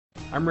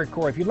I'm Rick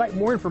Coy. If you'd like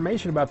more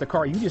information about the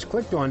car you just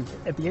clicked on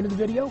at the end of the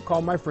video,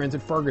 call my friends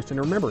at Ferguson.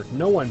 Remember,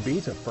 no one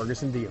beats a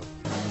Ferguson deal.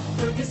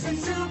 Ferguson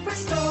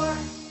Superstore.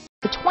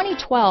 The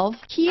 2012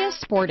 Kia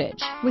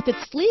Sportage. With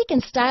its sleek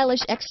and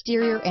stylish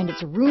exterior and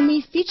its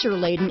roomy,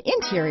 feature-laden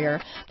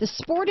interior, the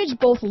Sportage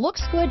both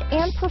looks good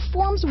and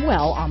performs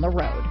well on the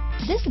road.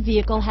 This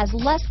vehicle has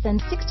less than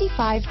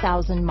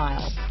 65,000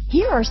 miles.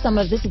 Here are some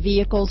of this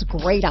vehicle's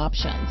great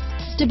options: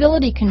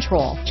 stability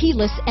control,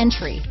 keyless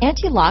entry,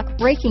 anti-lock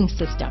braking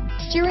system,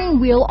 steering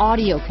wheel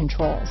audio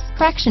controls,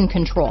 traction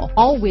control,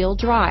 all-wheel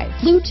drive,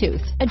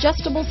 Bluetooth,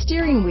 adjustable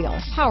steering wheel,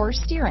 power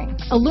steering,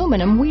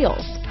 aluminum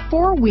wheels,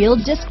 four-wheel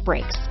disc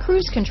brakes,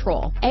 cruise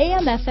control,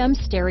 AM/FM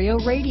stereo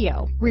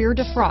radio, rear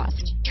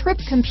defrost, trip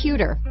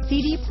computer,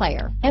 CD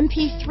player,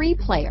 MP3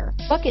 player,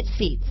 bucket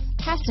seats,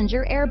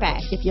 passenger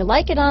airbag. If you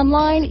like it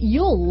online,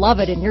 you'll love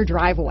it in your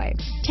driveway.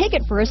 Take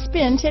it for a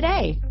spin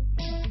today.